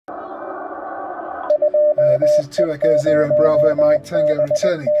This is 2 Echo Zero Bravo Mike Tango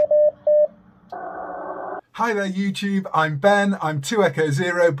returning. Hi there YouTube, I'm Ben, I'm 2 Echo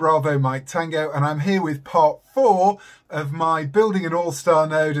Zero Bravo Mike Tango, and I'm here with part 4 of my building an Allstar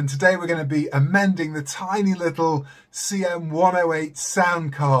Node, and today we're going to be amending the tiny little CM108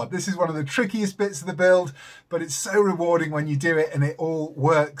 sound card. This is one of the trickiest bits of the build, but it's so rewarding when you do it and it all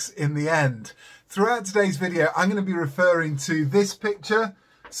works in the end. Throughout today's video I'm going to be referring to this picture.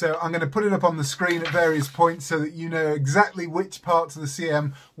 So I'm going to put it up on the screen at various points so that you know exactly which parts of the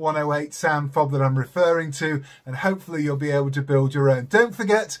CM108 sound fob that I'm referring to, and hopefully you'll be able to build your own. Don't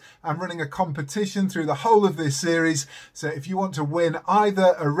forget, I'm running a competition through the whole of this series, so if you want to win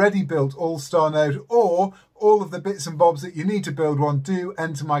either a ready-built Allstar Node or all of the bits and bobs that you need to build one, do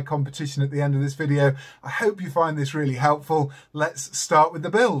enter my competition at the end of this video. I hope you find this really helpful. Let's start with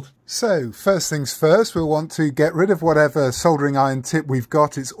the build. So first things first, we'll want to get rid of whatever soldering iron tip we've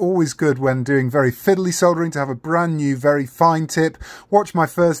got. It's always good when doing very fiddly soldering to have a brand new, very fine tip. Watch my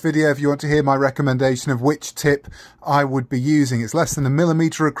first video if you want to hear my recommendation of which tip I would be using. It's less than 1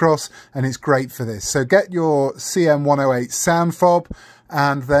 millimeter across and it's great for this. So get your CM108 sound fob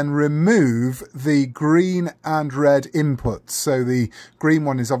and then remove the green and red inputs. So the green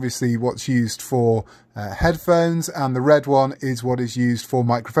one is obviously what's used for headphones, and the red one is what is used for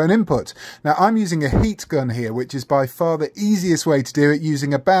microphone input. Now I'm using a heat gun here, which is by far the easiest way to do it,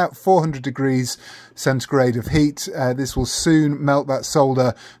 using about 400 degrees centigrade of heat. This will soon melt that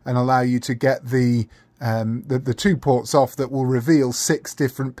solder and allow you to get the 2 ports off that will reveal 6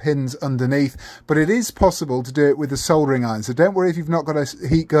 different pins underneath. But it is possible to do it with a soldering iron, so don't worry if you've not got a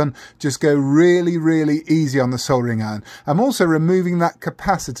heat gun, just go really easy on the soldering iron. I'm also removing that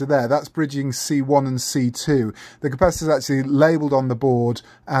capacitor there, that's bridging C1 and C2. The capacitor is actually labelled on the board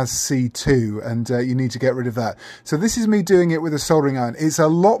as C2, and you need to get rid of that. So this is me doing it with a soldering iron. It's a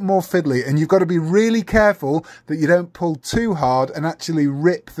lot more fiddly, and you've got to be really careful that you don't pull too hard and actually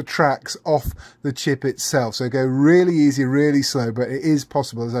rip the tracks off the chip itself. So go really easy, really slow, but it is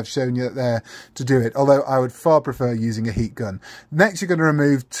possible, as I've shown you there, to do it, although I would far prefer using a heat gun. Next you're going to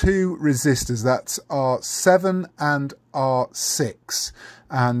remove 2 resistors, that's R7 and R6,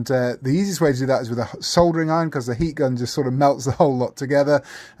 and the easiest way to do that is with a soldering iron, because the heat gun just sort of melts the whole lot together.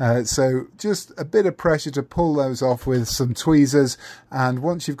 So just a bit of pressure to pull those off with some tweezers, and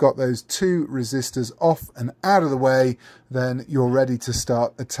once you've got those 2 resistors off and out of the way, then you're ready to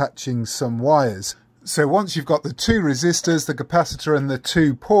start attaching some wires. So once you've got the 2 resistors, the capacitor and the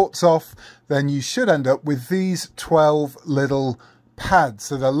 2 ports off, then you should end up with these 12 little pads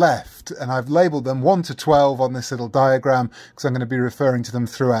that are left, and I've labelled them 1 to 12 on this little diagram because I'm going to be referring to them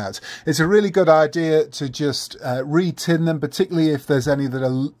throughout. It's a really good idea to just re-tin them, particularly if there's any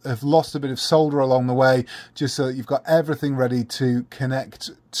that have lost a bit of solder along the way, just so that you've got everything ready to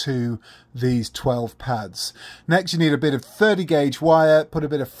connect to these 12 pads. Next you need a bit of 30 gauge wire, put a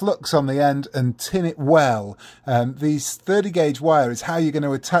bit of flux on the end and tin it well. These 30 gauge wire is how you're going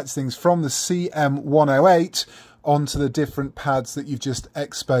to attach things from the CM108 onto the different pads that you've just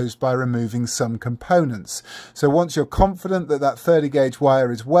exposed by removing some components. So once you're confident that that 30 gauge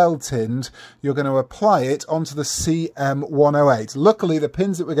wire is well tinned, you're going to apply it onto the CM108. Luckily the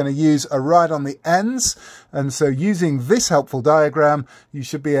pins that we're going to use are right on the ends, and so using this helpful diagram you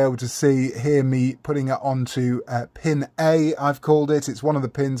should be able to hear me putting it onto pin A, I've called it. It's one of the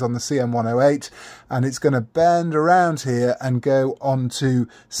pins on the CM108, and it's going to bend around here and go onto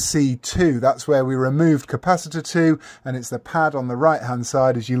C2. That's where we removed capacitor 2, and it's the pad on the right hand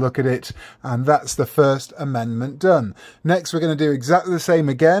side as you look at it, and that's the first amendment done. Next we're going to do exactly the same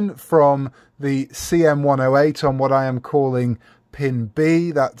again from the CM108 on what I am calling pin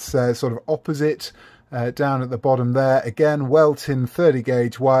B. That's sort of opposite down at the bottom there. Again, well tinned 30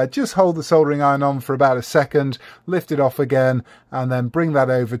 gauge wire. Just hold the soldering iron on for about a second, lift it off again, and then bring that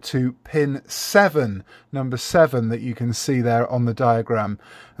over to pin 7, number 7, that you can see there on the diagram.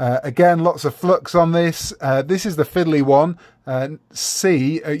 Again, lots of flux on this. This is the fiddly one.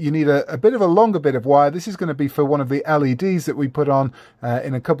 C, you need a bit of a longer bit of wire. This is going to be for one of the LEDs that we put on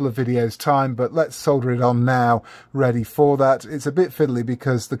in a couple of videos time, but let's solder it on now, ready for that. It's a bit fiddly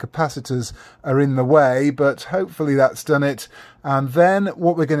because the capacitors are in the way, but hopefully that's done it. And then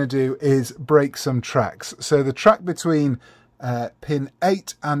what we're going to do is break some tracks. So the track between pin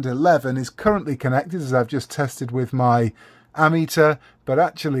 8 and 11 is currently connected, as I've just tested with my ammeter, but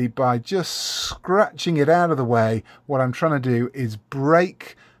actually by just scratching it out of the way, what I'm trying to do is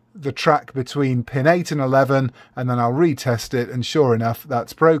break the track between pin 8 and 11, and then I'll retest it, and sure enough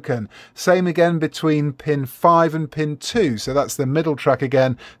that's broken. Same again between pin 5 and pin 2, so that's the middle track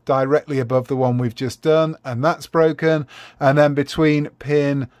again, directly above the one we've just done, and that's broken. And then between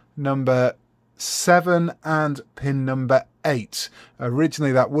pin number 7 and pin number 8.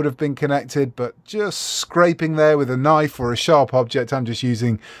 Originally that would have been connected, but just scraping there with a knife or a sharp object, I'm just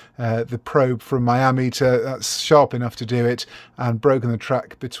using the probe from my ammeter, that's sharp enough to do it, and broken the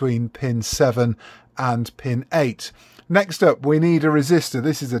track between pin 7 and pin 8. Next up, we need a resistor.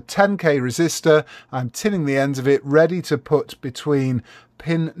 This is a 10k resistor. I'm tinning the ends of it, ready to put between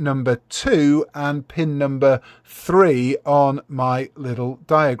pin number 2 and pin number 3 on my little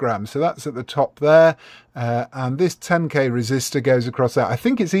diagram. So that's at the top there. And this 10k resistor goes across that. I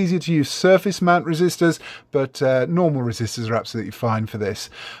think it's easier to use surface mount resistors, but normal resistors are absolutely fine for this.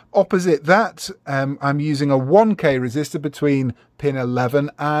 Opposite that, I'm using a 1k resistor between pin 11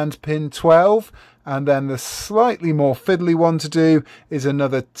 and pin 12. And then the slightly more fiddly one to do is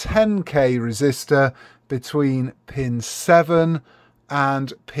another 10k resistor between pin 7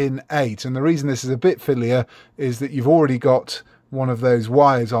 and pin 8. And the reason this is a bit fiddlier is that you've already got one of those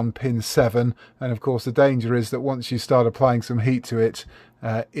wires on pin 7, and of course the danger is that once you start applying some heat to it,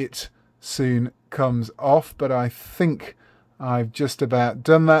 it soon comes off. But I think I've just about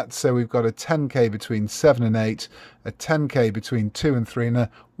done that. So we've got a 10k between 7 and 8, a 10k between 2 and 3, and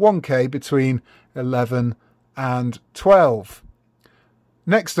a 1k between 11 and 12.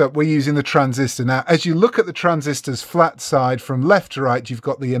 Next up, we're using the transistor. Now, as you look at the transistor's flat side from left to right, you've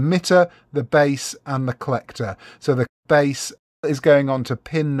got the emitter, the base, and the collector. So the base is going on to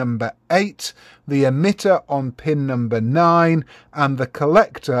pin number 8, the emitter on pin number 9, and the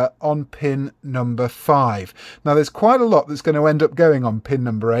collector on pin number 5. Now there's quite a lot that's going to end up going on pin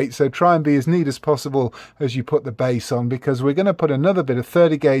number 8, so try and be as neat as possible as you put the base on, because we're going to put another bit of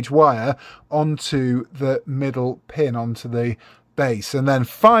 30 gauge wire onto the middle pin, onto the base. And then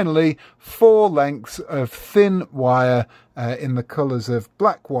finally 4 lengths of thin wire in the colours of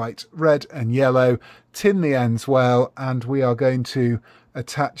black, white, red and yellow. Tin the ends well, and we are going to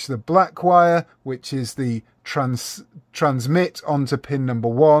attach the black wire, which is the transmit, onto pin number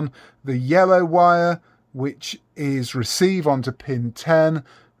 1, the yellow wire, which is receive, onto pin 10,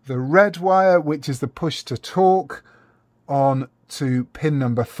 the red wire, which is the push to talk, on to pin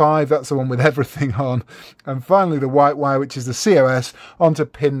number 5, that's the one with everything on, and finally the white wire, which is the COS, onto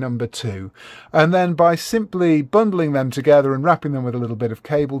pin number 2. And then by simply bundling them together and wrapping them with a little bit of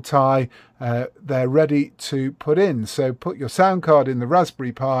cable tie, they're ready to put in. So put your sound card in the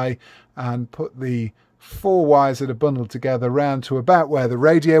Raspberry Pi and put the 4 wires that are bundled together round to about where the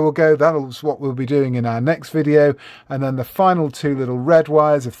radio will go. That's what we'll be doing in our next video. And then the final 2 little red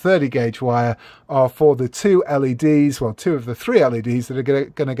wires of 30 gauge wire are for the 2 LEDs, well, 2 of the 3 LEDs that are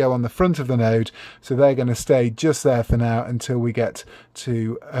going to go on the front of the node. So they're going to stay just there for now until we get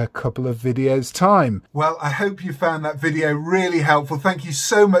to a couple of videos time. Well, I hope you found that video really helpful. Thank you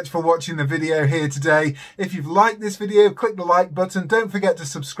so much for watching the video here today. If you've liked this video, click the like button. Don't forget to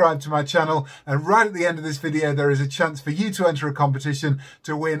subscribe to my channel, and right at the end of this video there is a chance for you to enter a competition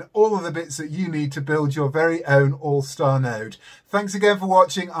to win all of the bits that you need to build your very own Allstar node. Thanks again for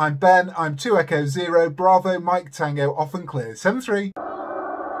watching. I'm Ben, I'm 2 Echo 0 Bravo Mike Tango off and clear 73.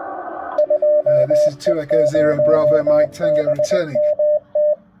 This is 2 Echo 0 Bravo Mike Tango returning.